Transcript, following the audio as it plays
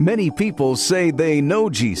Many people say they know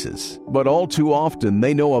Jesus, but all too often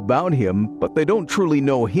they know about him, but they don't truly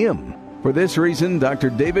know him. For this reason, Dr.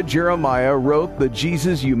 David Jeremiah wrote The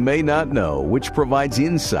Jesus You May Not Know, which provides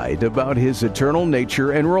insight about his eternal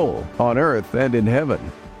nature and role on earth and in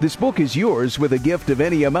heaven. This book is yours with a gift of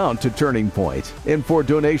any amount to Turning Point. And for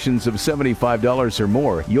donations of $75 or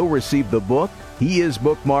more, you'll receive the book, He Is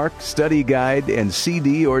Bookmark, Study Guide, and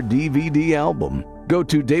CD or DVD album. Go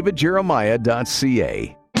to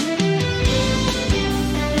davidjeremiah.ca.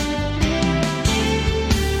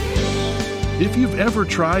 If you've ever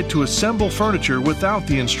tried to assemble furniture without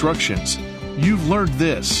the instructions, you've learned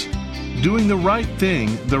this. Doing the right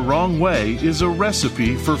thing the wrong way is a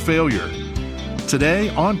recipe for failure. Today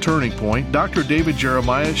on Turning Point, Dr. David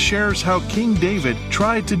Jeremiah shares how King David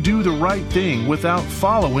tried to do the right thing without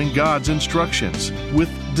following God's instructions,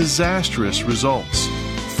 with disastrous results.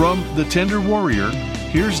 From The Tender Warrior,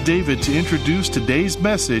 here's David to introduce today's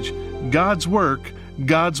message, God's Work,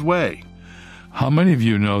 God's Way. How many of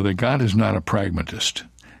you know that God is not a pragmatist?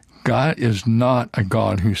 God is not a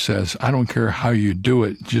God who says, I don't care how you do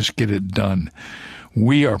it, just get it done.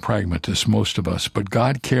 We are pragmatists, most of us, but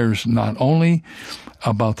God cares not only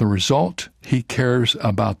about the result, he cares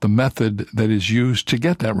about the method that is used to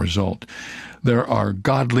get that result. There are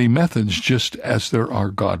godly methods just as there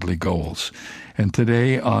are godly goals. And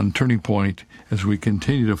today on Turning Point, as we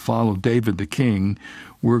continue to follow David the King,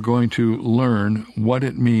 we're going to learn what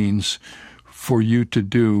it means for you to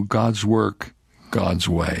do God's work, God's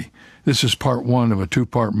way. This is part one of a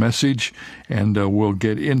two-part message, and we'll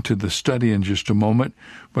get into the study in just a moment.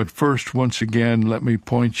 But first, once again, let me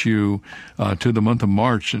point you to the month of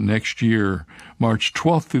March next year, March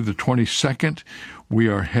 12th through the 22nd. We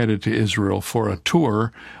are headed to Israel for a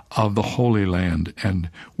tour of the Holy Land, and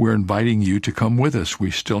we're inviting you to come with us.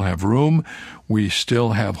 We still have room. We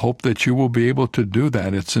still have hope that you will be able to do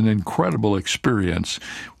that. It's an incredible experience,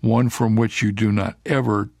 one from which you do not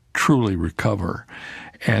ever truly recover.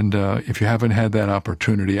 And if you haven't had that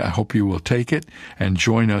opportunity, I hope you will take it and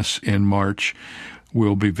join us in March.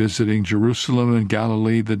 We'll be visiting Jerusalem and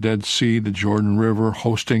Galilee, the Dead Sea, the Jordan River,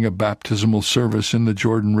 hosting a baptismal service in the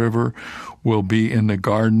Jordan River. We'll be in the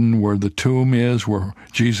garden where the tomb is, where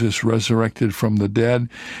Jesus resurrected from the dead,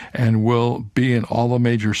 and we'll be in all the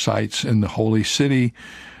major sites in the Holy City.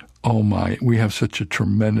 Oh my, we have such a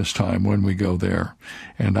tremendous time when we go there,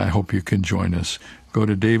 and I hope you can join us. Go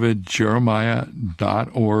to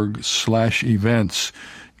davidjeremiah.org/events.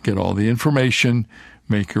 Get all the information,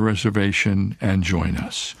 make a reservation, and join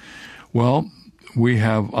us. Well, we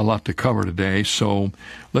have a lot to cover today, so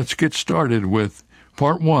let's get started with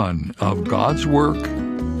part one of God's Work,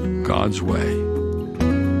 God's Way.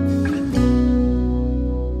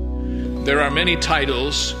 There are many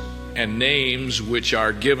titles and names which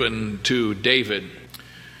are given to David.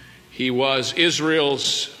 He was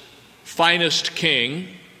Israel's finest king.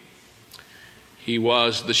 He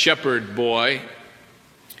was the shepherd boy.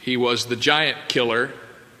 He was the giant killer.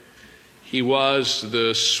 He was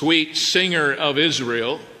the sweet singer of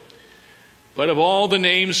Israel. But of all the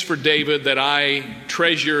names for David that I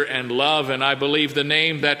treasure and love, and I believe the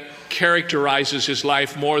name that characterizes his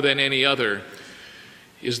life more than any other,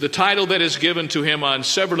 is the title that is given to him on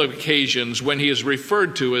several occasions when he is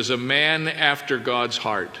referred to as a man after God's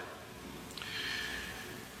heart.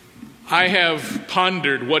 I have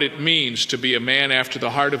pondered what it means to be a man after the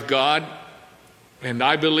heart of God, and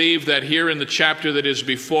I believe that here in the chapter that is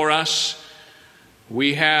before us,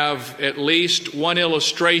 we have at least one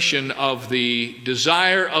illustration of the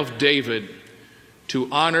desire of David to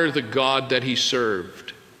honor the God that he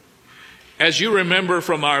served. As you remember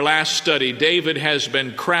from our last study, David has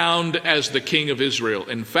been crowned as the king of Israel.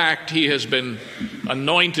 In fact, he has been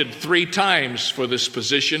anointed 3 times for this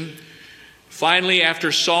position. Finally,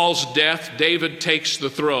 after Saul's death, David takes the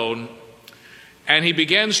throne, and he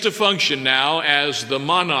begins to function now as the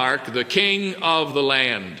monarch, the king of the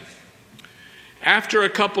land. After a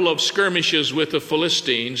couple of skirmishes with the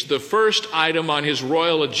Philistines, the first item on his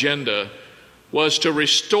royal agenda was to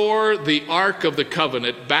restore the Ark of the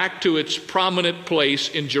Covenant back to its prominent place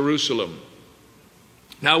in Jerusalem.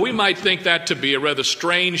 Now, we might think that to be a rather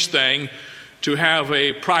strange thing to have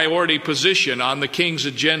a priority position on the king's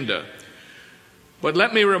agenda. But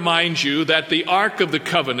let me remind you that the Ark of the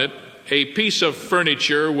Covenant, a piece of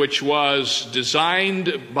furniture which was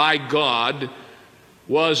designed by God,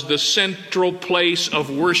 was the central place of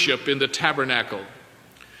worship in the tabernacle.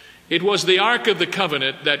 It was the Ark of the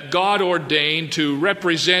Covenant that God ordained to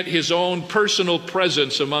represent his own personal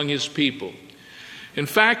presence among his people. In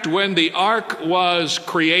fact, when the Ark was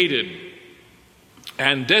created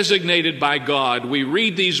and designated by God. We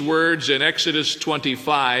read these words in Exodus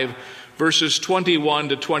 25, verses 21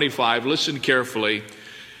 to 25. Listen carefully.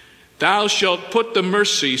 Thou shalt put the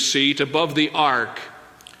mercy seat above the ark,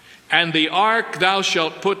 and the ark thou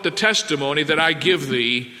shalt put the testimony that I give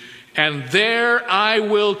thee, and there I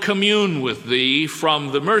will commune with thee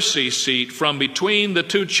from the mercy seat, from between the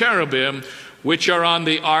two cherubim which are on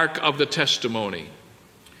the ark of the testimony.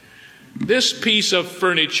 This piece of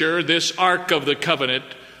furniture, this Ark of the Covenant,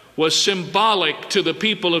 was symbolic to the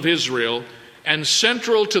people of Israel and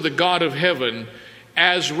central to the God of heaven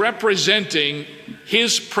as representing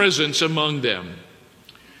his presence among them.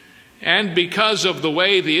 And because of the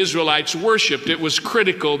way the Israelites worshiped, it was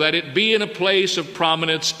critical that it be in a place of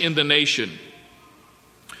prominence in the nation.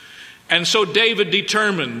 And so David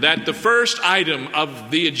determined that the first item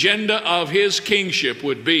of the agenda of his kingship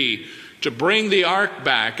would be to bring the ark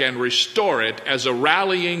back and restore it as a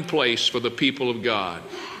rallying place for the people of God.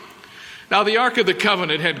 Now, the Ark of the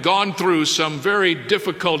Covenant had gone through some very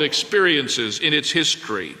difficult experiences in its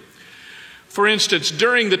history. For instance,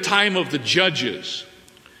 during the time of the Judges,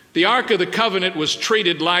 the Ark of the Covenant was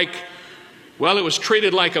treated like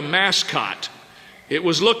a mascot. It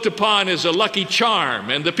was looked upon as a lucky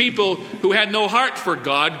charm, and the people who had no heart for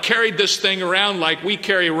God carried this thing around like we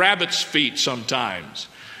carry rabbit's feet sometimes,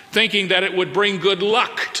 thinking that it would bring good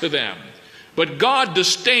luck to them. But God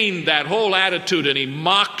disdained that whole attitude, and he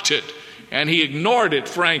mocked it, and he ignored it,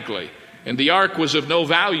 frankly. And the ark was of no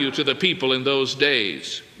value to the people in those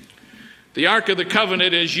days. The Ark of the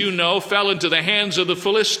Covenant, as you know, fell into the hands of the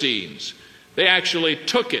Philistines. They actually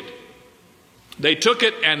took it. They took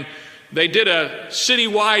it and they did a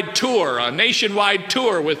citywide tour, a nationwide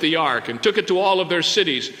tour with the ark, and took it to all of their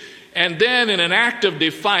cities. And then in an act of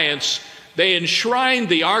defiance, they enshrined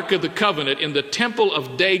the Ark of the Covenant in the temple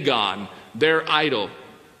of Dagon, their idol.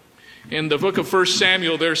 In the book of 1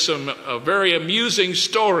 Samuel, there's some very amusing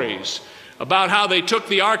stories about how they took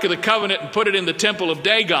the Ark of the Covenant and put it in the temple of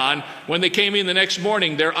Dagon. When they came in the next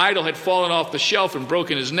morning, their idol had fallen off the shelf and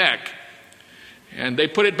broken his neck. And they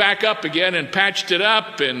put it back up again and patched it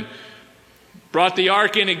up and brought the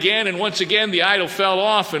ark in again, and once again the idol fell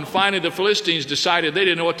off, and finally the Philistines decided they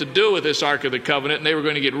didn't know what to do with this Ark of the Covenant, and they were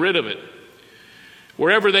going to get rid of it.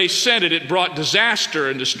 Wherever they sent it, it brought disaster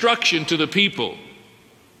and destruction to the people.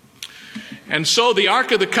 And so the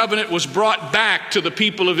Ark of the Covenant was brought back to the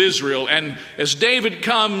people of Israel. And as David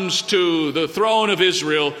comes to the throne of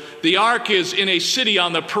Israel, the ark is in a city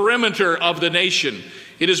on the perimeter of the nation.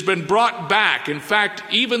 It has been brought back. In fact,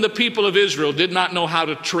 even the people of Israel did not know how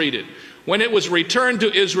to treat it. When it was returned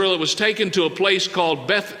to Israel, it was taken to a place called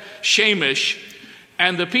Beth Shemesh.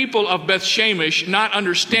 And the people of Beth Shemesh, not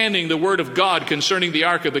understanding the word of God concerning the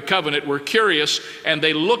Ark of the Covenant, were curious, and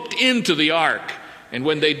they looked into the ark. And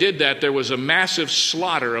when they did that, there was a massive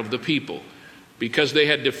slaughter of the people because they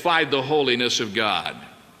had defied the holiness of God.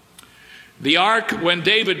 The ark, when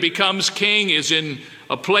David becomes king, is in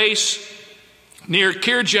a place near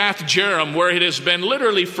Kirjath Jearim where it has been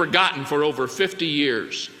literally forgotten for over 50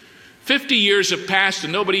 years. 50 years have passed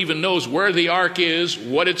and nobody even knows where the ark is,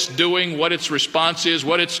 what it's doing, what its response is,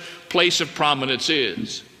 what its place of prominence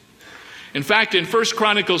is. In fact, in 1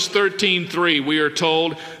 Chronicles 13:3, we are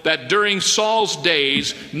told that during Saul's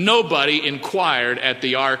days, nobody inquired at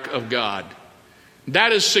the ark of God.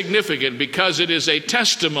 That is significant because it is a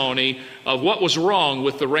testimony of what was wrong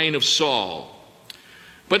with the reign of Saul.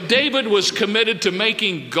 But David was committed to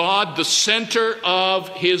making God the center of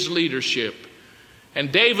his leadership. And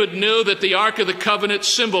David knew that the Ark of the Covenant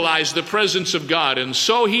symbolized the presence of God. And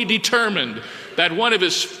so he determined that one of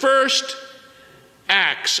his first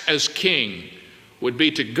acts as king would be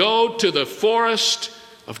to go to the forest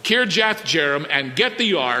of Kirjath Jearim and get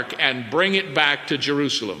the ark and bring it back to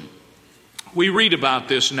Jerusalem. We read about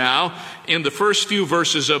this now in the first few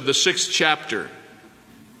verses of the 6th chapter.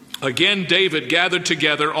 Again, David gathered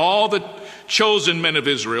together all the chosen men of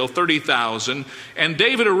Israel, 30,000, and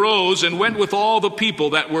David arose and went with all the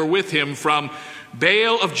people that were with him from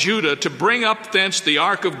Baal of Judah to bring up thence the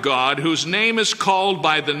ark of God, whose name is called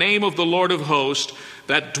by the name of the Lord of hosts,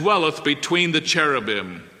 that dwelleth between the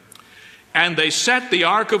cherubim. And they set the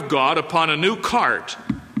ark of God upon a new cart,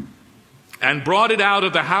 and brought it out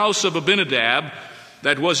of the house of Abinadab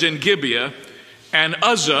that was in Gibeah. And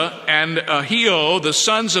Uzzah and Ahio, the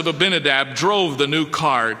sons of Abinadab, drove the new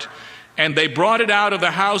cart. And they brought it out of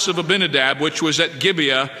the house of Abinadab, which was at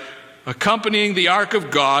Gibeah, accompanying the ark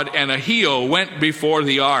of God, and Ahio went before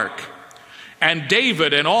the ark. And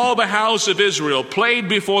David and all the house of Israel played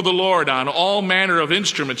before the Lord on all manner of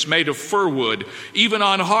instruments made of fir wood, even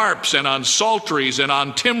on harps and on psalteries and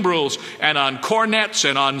on timbrels and on cornets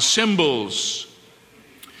and on cymbals.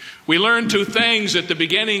 We learn two things at the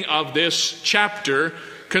beginning of this chapter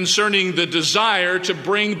concerning the desire to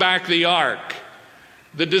bring back the ark.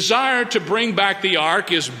 The desire to bring back the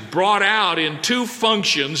ark is brought out in two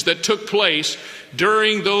functions that took place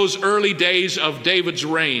during those early days of David's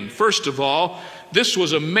reign. First of all, this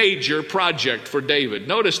was a major project for David.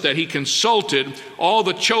 Notice that he consulted all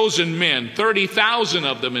the chosen men, 30,000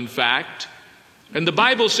 of them in fact. And the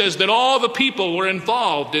Bible says that all the people were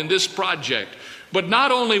involved in this project. But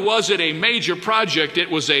not only was it a major project,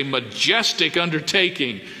 it was a majestic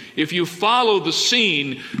undertaking. If you follow the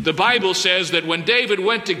scene, the Bible says that when David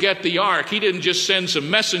went to get the ark, he didn't just send some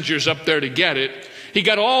messengers up there to get it. He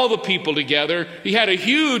got all the people together. He had a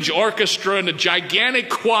huge orchestra and a gigantic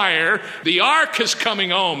choir. The ark is coming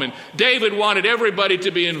home, and David wanted everybody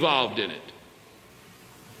to be involved in it.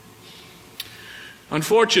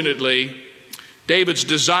 Unfortunately, David's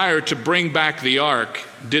desire to bring back the ark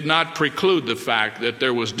did not preclude the fact that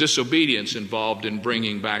there was disobedience involved in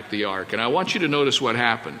bringing back the ark. And I want you to notice what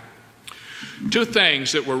happened. Two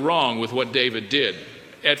things that were wrong with what David did.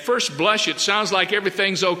 At first blush, it sounds like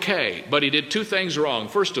everything's okay, but he did two things wrong.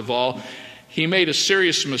 First of all, he made a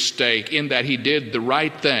serious mistake in that he did the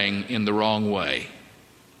right thing in the wrong way.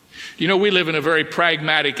 You know, we live in a very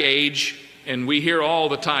pragmatic age, and we hear all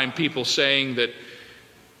the time people saying that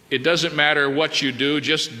it doesn't matter what you do,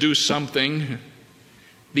 just do something.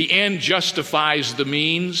 The end justifies the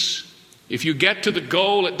means. If you get to the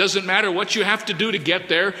goal, it doesn't matter what you have to do to get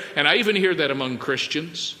there. And I even hear that among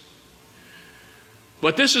Christians.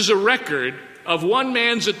 But this is a record of one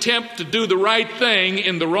man's attempt to do the right thing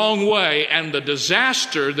in the wrong way and the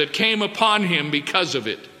disaster that came upon him because of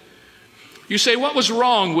it. You say, what was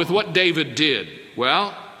wrong with what David did?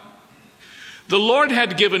 Well, the Lord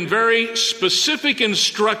had given very specific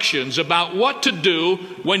instructions about what to do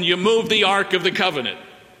when you move the Ark of the Covenant.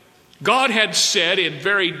 God had said in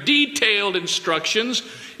very detailed instructions,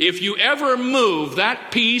 if you ever move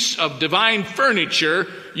that piece of divine furniture,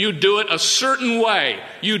 you do it a certain way.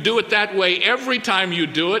 You do it that way every time you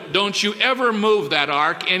do it. Don't you ever move that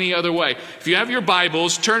ark any other way. If you have your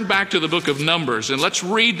Bibles, turn back to the book of Numbers and let's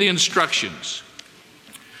read the instructions.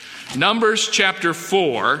 Numbers chapter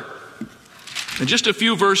 4. And just a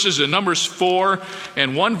few verses in Numbers 4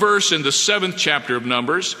 and one verse in the 7th chapter of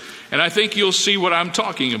Numbers. And I think you'll see what I'm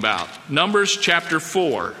talking about. Numbers chapter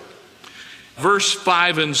 4, verse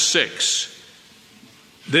 5 and 6.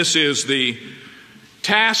 This is the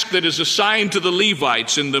task that is assigned to the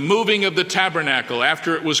Levites in the moving of the tabernacle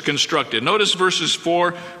after it was constructed. Notice verses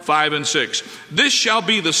 4, 5, and 6. This shall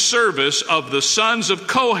be the service of the sons of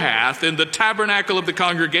Kohath in the tabernacle of the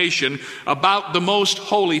congregation about the most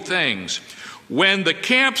holy things. When the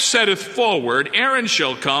camp setteth forward, Aaron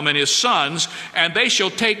shall come and his sons, and they shall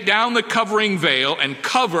take down the covering veil and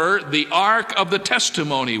cover the ark of the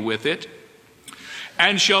testimony with it,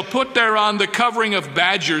 and shall put thereon the covering of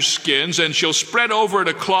badger skins, and shall spread over it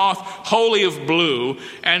a cloth wholly of blue,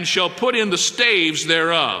 and shall put in the staves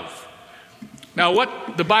thereof. Now,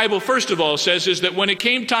 what the Bible first of all says is that when it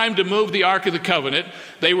came time to move the Ark of the Covenant,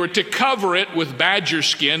 they were to cover it with badger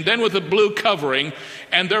skin, then with a blue covering,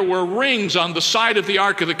 and there were rings on the side of the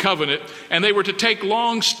Ark of the Covenant, and they were to take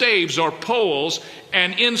long staves or poles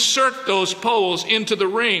and insert those poles into the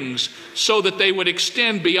rings so that they would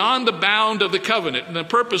extend beyond the bound of the covenant. And the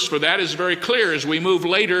purpose for that is very clear as we move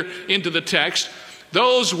later into the text.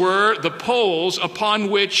 Those were the poles upon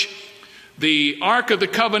which the Ark of the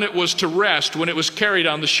Covenant was to rest when it was carried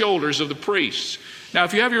on the shoulders of the priests. Now,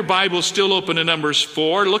 if you have your Bible still open to Numbers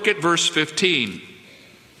 4, look at verse 15.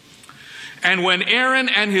 And when Aaron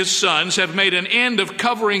and his sons have made an end of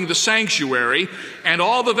covering the sanctuary and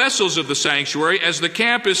all the vessels of the sanctuary as the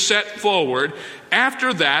camp is set forward,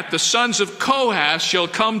 after that the sons of Kohath shall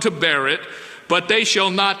come to bear it, but they shall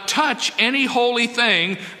not touch any holy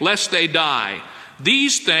thing lest they die.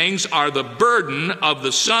 These things are the burden of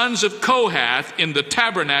the sons of Kohath in the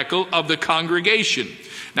tabernacle of the congregation.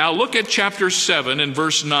 Now look at chapter 7 and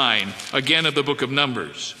verse 9, again of the book of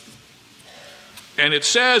Numbers. And it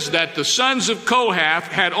says that the sons of Kohath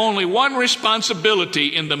had only one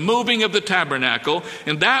responsibility in the moving of the tabernacle,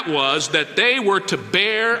 and that was that they were to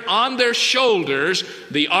bear on their shoulders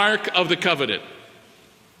the Ark of the Covenant.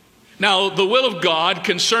 Now, the will of God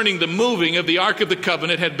concerning the moving of the Ark of the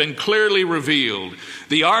Covenant had been clearly revealed.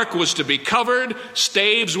 The Ark was to be covered,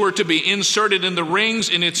 staves were to be inserted in the rings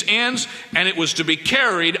in its ends, and it was to be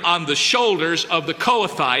carried on the shoulders of the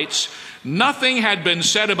Kohathites. Nothing had been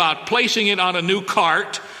said about placing it on a new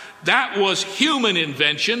cart. That was human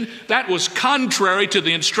invention. That was contrary to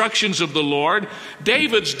the instructions of the Lord.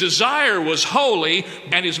 David's desire was holy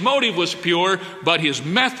and his motive was pure, but his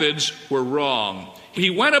methods were wrong. He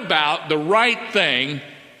went about the right thing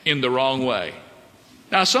in the wrong way.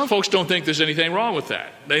 Now, some folks don't think there's anything wrong with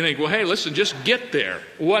that. They think, well, hey, listen, just get there.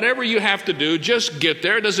 Whatever you have to do, just get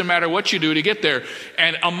there. It doesn't matter what you do to get there.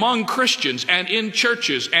 And among Christians and in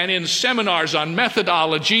churches and in seminars on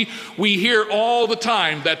methodology, we hear all the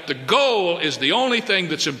time that the goal is the only thing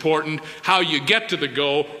that's important. How you get to the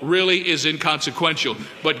goal really is inconsequential.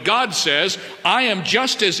 But God says, I am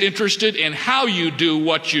just as interested in how you do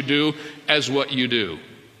what you do as what you do.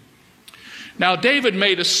 Now, David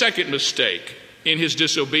made a second mistake in his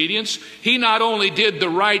disobedience. He not only did the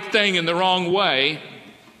right thing in the wrong way,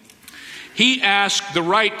 he asked the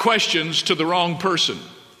right questions to the wrong person.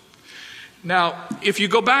 Now, if you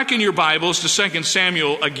go back in your Bibles to 2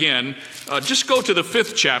 Samuel again, just go to the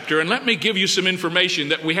 5th chapter and let me give you some information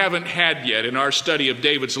that we haven't had yet in our study of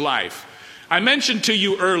David's life. I mentioned to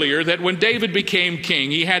you earlier that when David became king,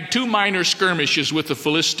 he had 2 minor skirmishes with the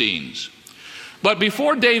Philistines. But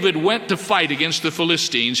before David went to fight against the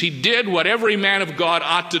Philistines, he did what every man of God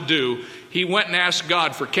ought to do. He went and asked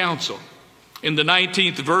God for counsel. In the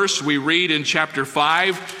 19th verse, we read in chapter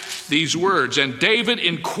 5 these words, "And David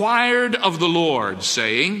inquired of the Lord,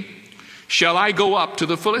 saying, Shall I go up to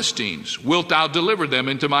the Philistines? Wilt thou deliver them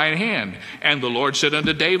into mine hand? And the Lord said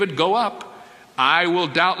unto David, Go up. I will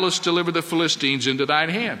doubtless deliver the Philistines into thine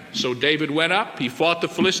hand." So David went up, he fought the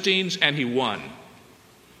Philistines, and he won.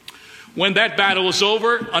 When that battle was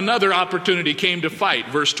over, another opportunity came to fight.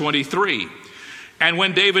 Verse 23. "And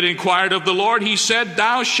when David inquired of the Lord, he said,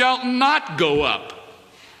 Thou shalt not go up.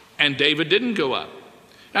 And David didn't go up."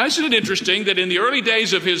 Now, isn't it interesting that in the early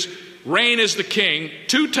days of his reign as the king,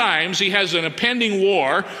 2 times he has an impending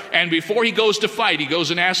war, and before he goes to fight, he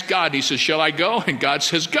goes and asks God. He says, "Shall I go?" And God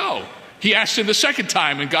says, "Go." He asks him the second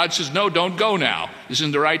time, and God says, "No, don't go now. This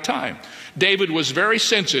isn't the right time." David was very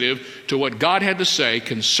sensitive to what God had to say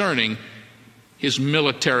concerning his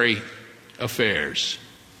military affairs.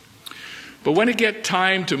 But when it got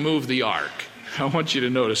time to move the ark, I want you to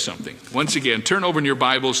notice something. Once again, turn over in your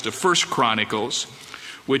Bibles to 1 Chronicles,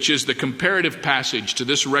 which is the comparative passage to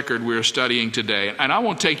this record we're studying today. And I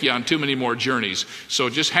won't take you on too many more journeys, so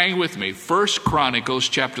just hang with me. 1 Chronicles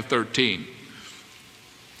chapter 13.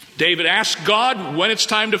 David asks God when it's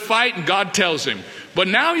time to fight, and God tells him. But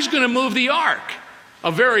now he's going to move the ark,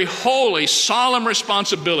 a very holy, solemn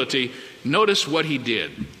responsibility. Notice what he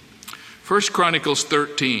did. 1 Chronicles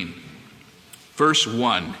 13, verse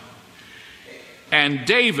 1. "And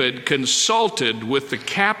David consulted with the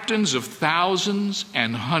captains of thousands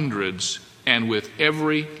and hundreds, and with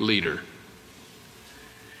every leader.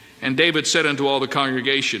 And David said unto all the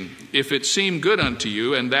congregation, If it seem good unto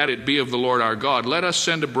you, and that it be of the Lord our God, let us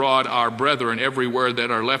send abroad our brethren everywhere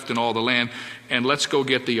that are left in all the land, and let's go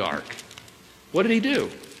get the ark." What did he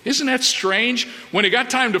do? Isn't that strange? When it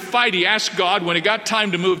got time to fight, he asked God. When it got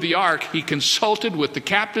time to move the ark, he consulted with the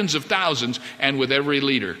captains of thousands and with every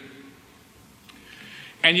leader.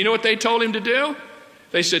 And you know what they told him to do?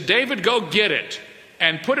 They said, "David, go get it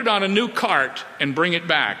and put it on a new cart and bring it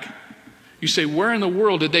back." You say, where in the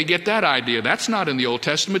world did they get that idea? That's not in the Old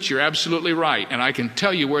Testament. You're absolutely right. And I can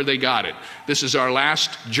tell you where they got it. This is our last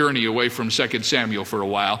journey away from 2 Samuel for a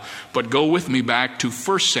while. But go with me back to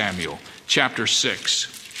 1 Samuel chapter 6.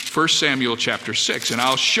 1 Samuel chapter 6. And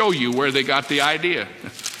I'll show you where they got the idea.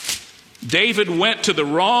 David went to the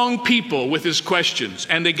wrong people with his questions,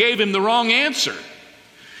 and they gave him the wrong answer.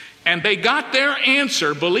 And they got their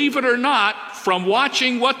answer, believe it or not, from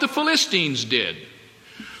watching what the Philistines did.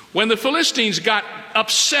 When the Philistines got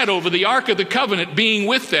upset over the Ark of the Covenant being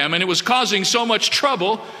with them and it was causing so much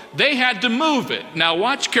trouble, they had to move it. Now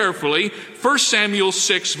watch carefully, 1 Samuel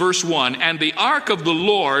 6 verse 1. "And the Ark of the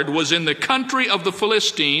Lord was in the country of the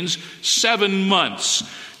Philistines 7 months.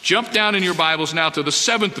 Jump down in your Bibles now to the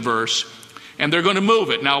 7th verse, and they're going to move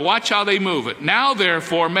it. Now watch how they move it. "Now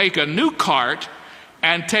therefore make a new cart,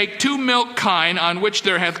 and take 2 milk kine on which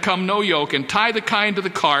there hath come no yoke, and tie the kine to the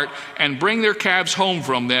cart, and bring their calves home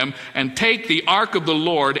from them, and take the ark of the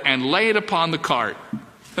Lord, and lay it upon the cart."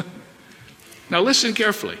 Now listen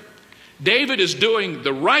carefully. David is doing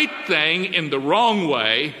the right thing in the wrong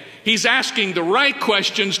way. He's asking the right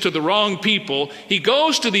questions to the wrong people. He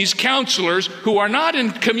goes to these counselors who are not in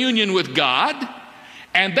communion with God,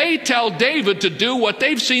 and they tell David to do what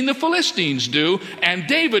they've seen the Philistines do, and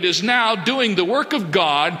David is now doing the work of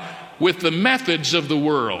God with the methods of the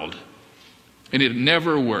world. And it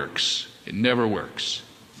never works. It never works.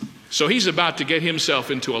 So he's about to get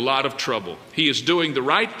himself into a lot of trouble. He is doing the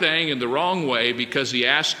right thing in the wrong way because he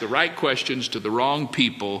asked the right questions to the wrong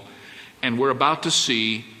people, and we're about to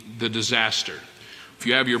see the disaster. If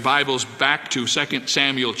you have your Bibles back to 2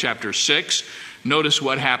 Samuel chapter 6, notice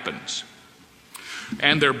what happens.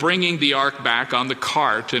 And they're bringing the ark back on the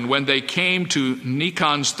cart. And when they came to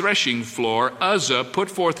Nikon's threshing floor, Uzzah put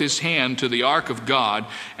forth his hand to the ark of God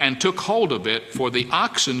and took hold of it, for the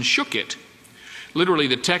oxen shook it. Literally,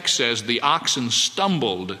 the text says the oxen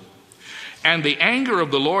stumbled. And the anger of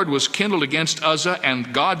the Lord was kindled against Uzzah,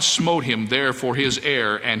 and God smote him there for his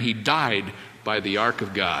error, and he died by the ark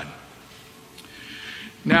of God.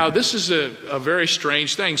 Now, this is a very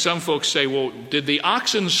strange thing. Some folks say, well, did the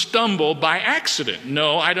oxen stumble by accident?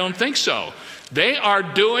 No, I don't think so. They are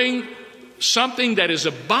doing something that is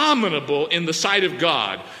abominable in the sight of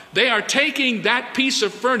God. They are taking that piece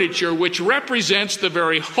of furniture which represents the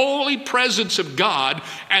very holy presence of God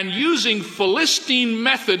and using Philistine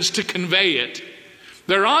methods to convey it.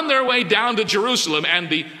 They're on their way down to Jerusalem, and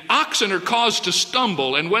the oxen are caused to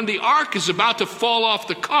stumble. And when the ark is about to fall off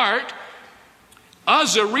the cart,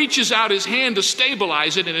 Uzzah reaches out his hand to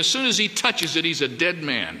stabilize it, and as soon as he touches it, he's a dead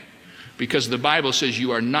man. Because the Bible says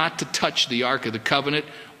you are not to touch the Ark of the Covenant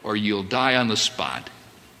or you'll die on the spot.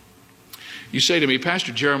 You say to me,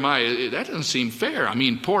 Pastor Jeremiah, that doesn't seem fair. I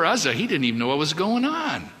mean, poor Uzzah, he didn't even know what was going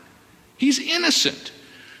on. He's innocent.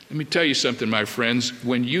 Let me tell you something, my friends.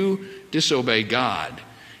 When you disobey God,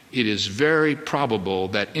 it is very probable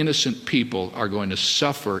that innocent people are going to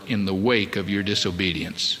suffer in the wake of your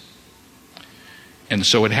disobedience. And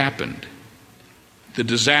so it happened. The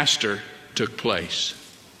disaster took place.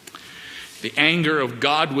 The anger of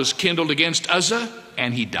God was kindled against Uzzah,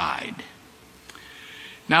 and he died.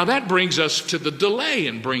 Now that brings us to the delay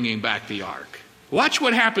in bringing back the ark. Watch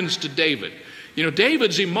what happens to David. You know,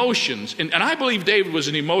 David's emotions, and I believe David was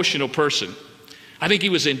an emotional person. I think he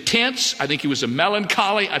was intense. I think he was a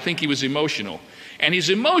melancholy. I think he was emotional. And his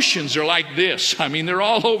emotions are like this. I mean, they're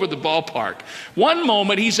all over the ballpark. One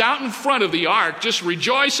moment, he's out in front of the ark, just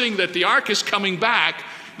rejoicing that the ark is coming back.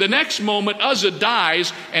 The next moment, Uzzah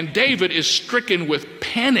dies, and David is stricken with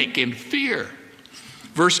panic and fear.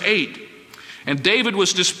 Verse 8, and David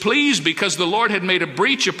was displeased because the Lord had made a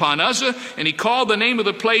breach upon Uzzah, and he called the name of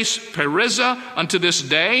the place Perizah unto this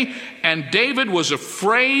day. And David was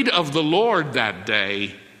afraid of the Lord that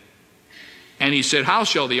day. And he said, how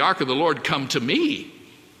shall the ark of the Lord come to me?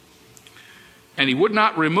 And he would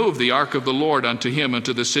not remove the ark of the Lord unto him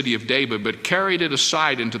unto the city of David, but carried it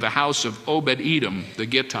aside into the house of Obed-Edom the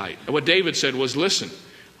Gittite. And what David said was, listen,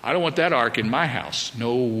 I don't want that ark in my house.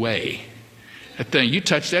 No way. That thing, you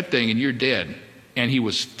touch that thing and you're dead. And he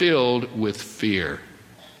was filled with fear.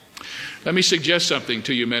 Let me suggest something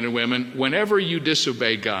to you, men and women. Whenever you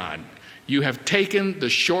disobey God, you have taken the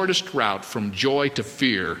shortest route from joy to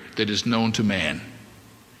fear that is known to man.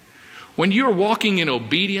 When you're walking in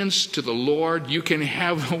obedience to the Lord, you can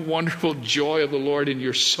have a wonderful joy of the Lord in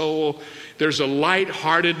your soul. There's a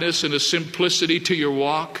lightheartedness and a simplicity to your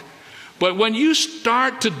walk. But when you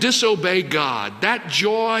start to disobey God, that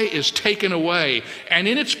joy is taken away. And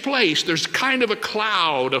in its place, there's kind of a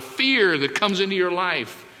cloud of fear that comes into your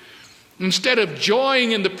life. Instead of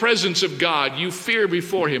joying in the presence of God, you fear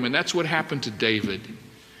before him. And that's what happened to David.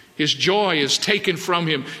 His joy is taken from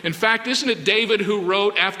him. In fact, isn't it David who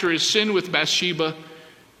wrote after his sin with Bathsheba?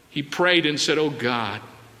 He prayed and said, oh God,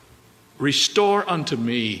 restore unto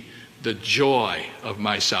me the joy of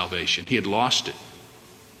my salvation. He had lost it.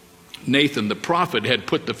 Nathan the prophet had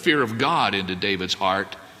put the fear of God into David's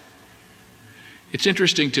heart. It's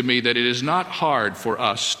interesting to me that it is not hard for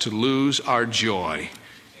us to lose our joy.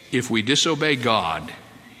 If we disobey God,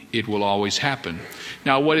 it will always happen.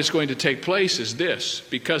 Now, what is going to take place is this.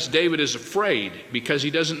 Because David is afraid, because he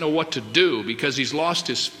doesn't know what to do, because he's lost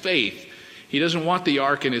his faith, he doesn't want the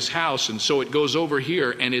ark in his house, and so it goes over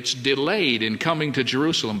here, and it's delayed in coming to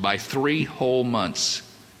Jerusalem by 3 whole months.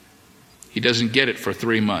 He doesn't get it for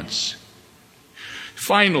 3 months.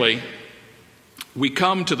 Finally, we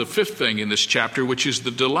come to the 5th thing in this chapter, which is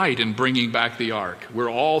the delight in bringing back the ark.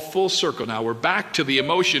 We're all full circle now. We're back to the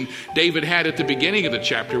emotion David had at the beginning of the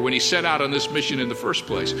chapter when he set out on this mission in the first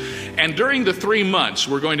place. And during the 3 months,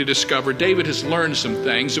 we're going to discover David has learned some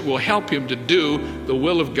things that will help him to do the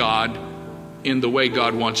will of God in the way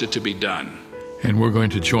God wants it to be done. And we're going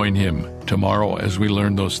to join him tomorrow as we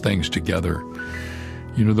learn those things together.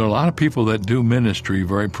 You know, there are a lot of people that do ministry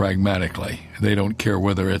very pragmatically. They don't care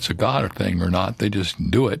whether it's a God thing or not. They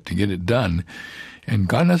just do it to get it done. And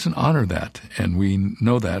God doesn't honor that. And we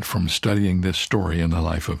know that from studying this story in the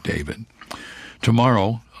life of David.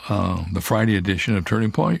 Tomorrow, the Friday edition of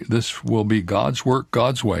Turning Point, this will be God's Work,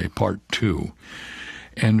 God's Way, Part 2.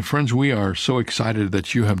 And friends, we are so excited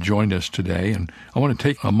that you have joined us today. And I want to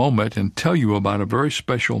take a moment and tell you about a very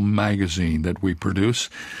special magazine that we produce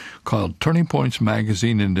called Turning Points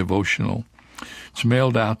Magazine and Devotional. It's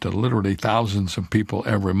mailed out to literally thousands of people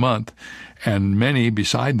every month, and many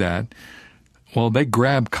beside that, well, they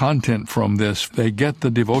grab content from this. They get the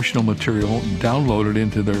devotional material downloaded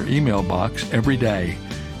into their email box every day.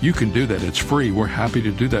 You can do that. It's free. We're happy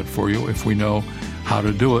to do that for you if we know how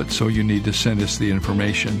to do it. So you need to send us the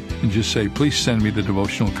information and just say, please send me the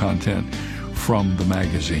devotional content from the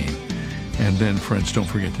magazine. And then, friends, don't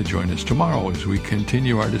forget to join us tomorrow as we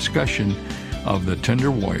continue our discussion of the Tender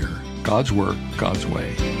Warrior, God's Work, God's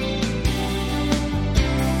Way.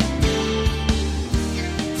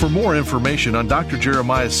 For more information on Dr.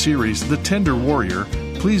 Jeremiah's series, The Tender Warrior,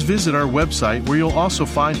 please visit our website where you'll also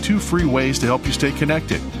find 2 free ways to help you stay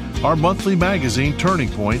connected: our monthly magazine, Turning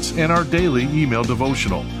Points, and our daily email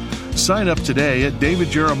devotional. Sign up today at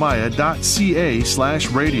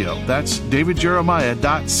davidjeremiah.ca/radio. That's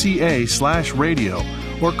davidjeremiah.ca/radio.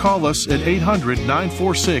 Or call us at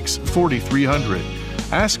 800-946-4300.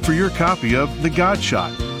 Ask for your copy of The God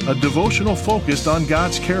Shot, a devotional focused on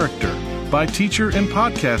God's character, by teacher and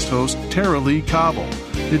podcast host Tara Lee Cobble.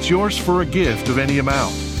 It's yours for a gift of any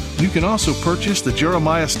amount. You can also purchase the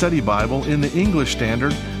Jeremiah Study Bible in the English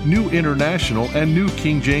Standard, New International, and New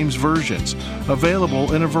King James versions,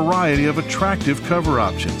 available in a variety of attractive cover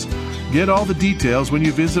options. Get all the details when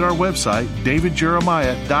you visit our website,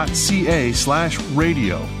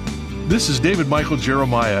 davidjeremiah.ca/radio. This is David Michael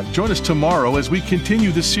Jeremiah. Join us tomorrow as we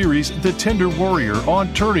continue the series, The Tender Warrior,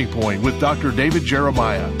 on Turning Point with Dr. David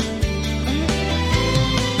Jeremiah.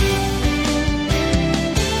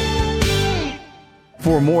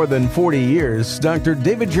 For more than 40 years, Dr.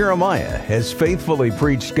 David Jeremiah has faithfully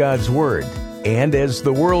preached God's Word. And as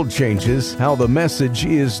the world changes, how the message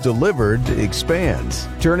is delivered expands.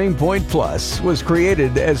 Turning Point Plus was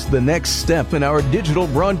created as the next step in our digital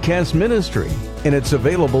broadcast ministry. And it's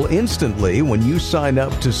available instantly when you sign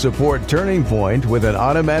up to support Turning Point with an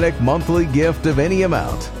automatic monthly gift of any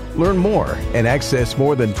amount. Learn more and access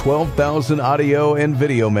more than 12,000 audio and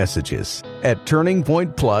video messages at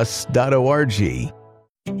turningpointplus.org.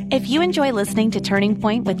 If you enjoy listening to Turning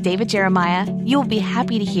Point with David Jeremiah, you will be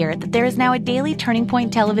happy to hear that there is now a daily Turning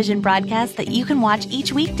Point television broadcast that you can watch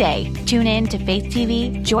each weekday. Tune in to Faith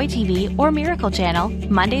TV, Joy TV, or Miracle Channel,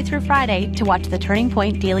 Monday through Friday, to watch the Turning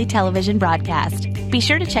Point daily television broadcast. Be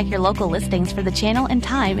sure to check your local listings for the channel and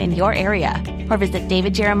time in your area, or visit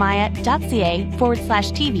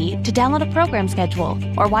davidjeremiah.ca/TV to download a program schedule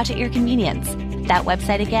or watch at your convenience. That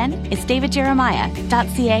website again is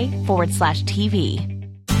davidjeremiah.ca/TV.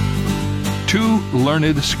 2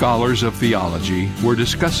 learned scholars of theology were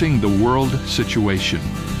discussing the world situation.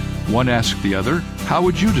 One asked the other, "How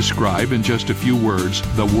would you describe in just a few words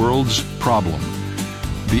the world's problem?"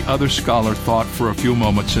 The other scholar thought for a few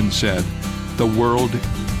moments and said, "The world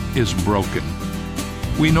is broken."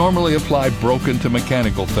 We normally apply broken to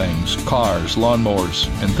mechanical things, cars, lawnmowers,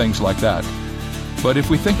 and things like that. But if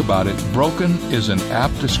we think about it, broken is an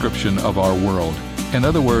apt description of our world. In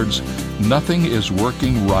other words, nothing is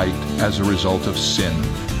working right as a result of sin.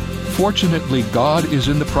 Fortunately, God is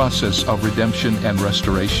in the process of redemption and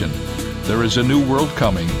restoration. There is a new world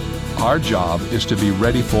coming. Our job is to be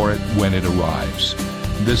ready for it when it arrives.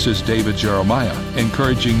 This is David Jeremiah,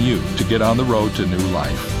 encouraging you to get on the road to new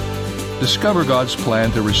life. Discover God's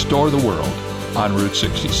plan to restore the world on Route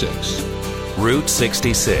 66. Route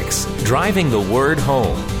 66, driving the word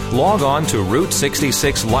home. Log on to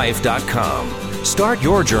Route66Life.com. Start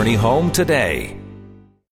your journey home today.